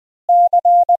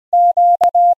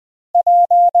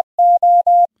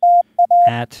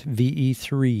at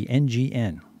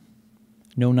VE3NGN.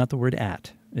 No, not the word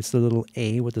at. It's the little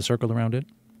A with the circle around it.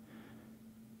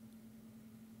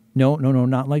 No,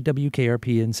 not like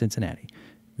WKRP in Cincinnati.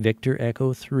 Victor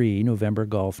Echo 3, November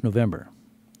Golf, November.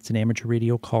 It's an amateur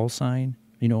radio call sign.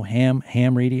 You know, ham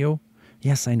radio.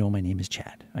 Yes, I know my name is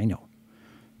Chad. I know.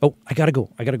 Oh, I gotta go,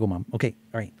 Mom. Okay,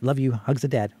 all right. Love you. Hugs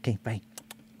of Dad. Okay, bye.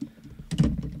 Do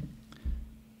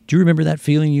you remember that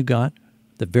feeling you got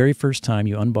the very first time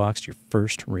you unboxed your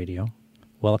first radio?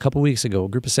 Well, a couple weeks ago, a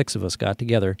group of 6 of us got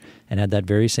together and had that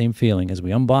very same feeling as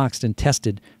we unboxed and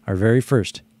tested our very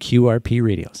first QRP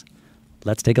radios.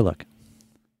 Let's take a look.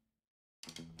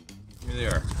 Here they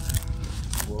are.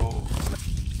 Whoa.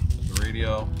 The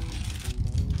radio,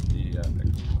 the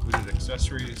included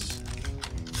accessories,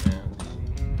 and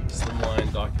the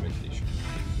slimline documentation.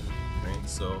 Right,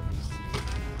 so I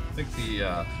think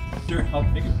the sure how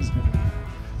big it was going to be.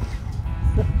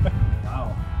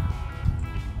 Wow.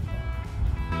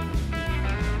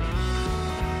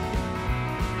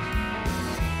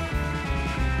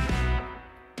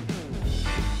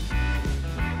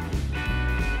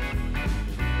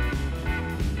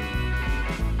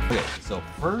 Okay, so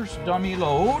first dummy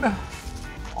load.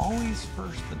 Always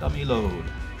first the dummy load,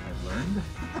 I've learned.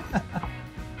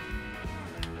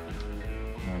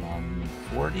 And on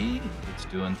 40, it's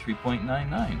doing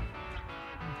 3.99.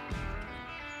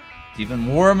 It's even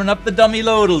warming up the dummy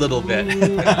load a little bit.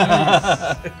 Ooh,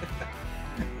 nice.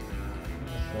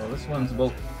 So this one's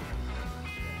about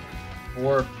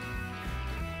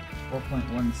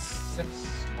 4.16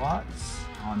 watts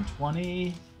on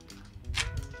 20.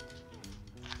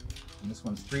 And this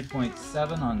one's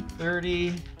 3.7 on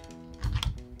 30.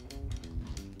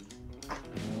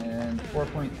 And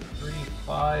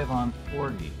 4.35 on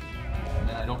 40. And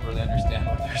then I don't really understand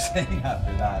what they're saying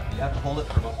after that. You have to hold it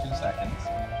for about 2 seconds.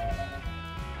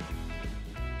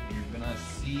 You're gonna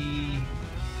see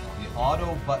the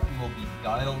auto button will be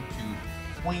dialed to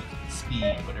point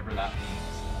speed, whatever that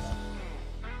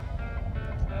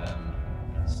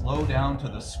means. Slow down to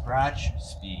the scratch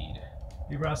speed.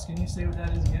 Hey Ross, can you say what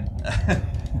that is again?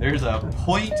 There's a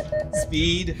point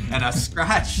speed and a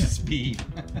scratch speed.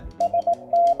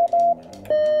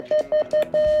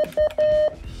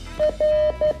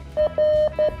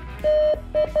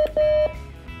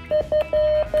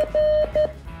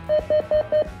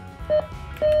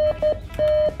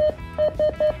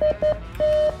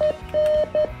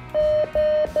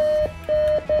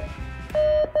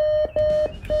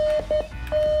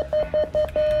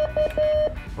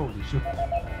 Holy shit.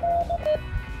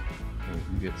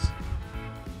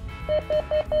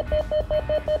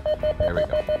 There we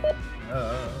go.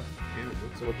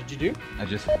 So what did you do? I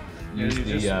just used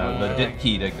the DIT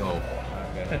key to go.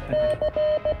 Okay.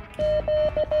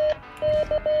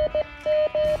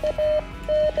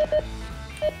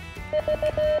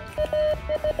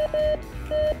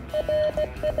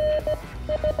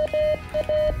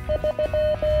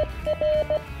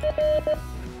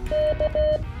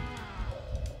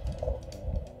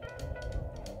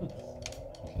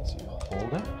 So you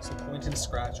hold it. So point and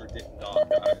scratch or dip and dog.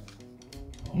 Got it.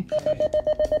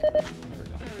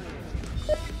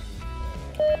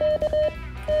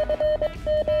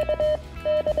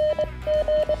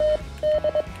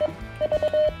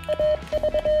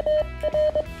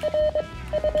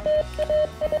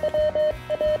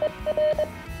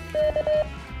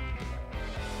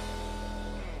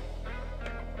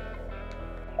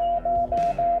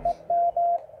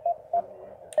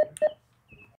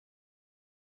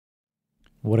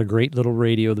 What a great little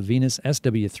radio the Venus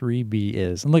SW-3B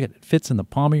is. And look at it, it fits in the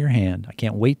palm of your hand. I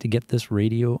can't wait to get this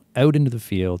radio out into the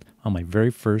field on my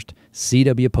very first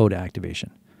CW POTA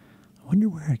activation. I wonder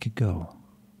where I could go.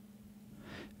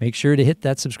 Make sure to hit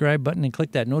that subscribe button and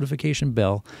click that notification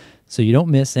bell so you don't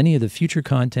miss any of the future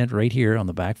content right here on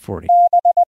the Back 40.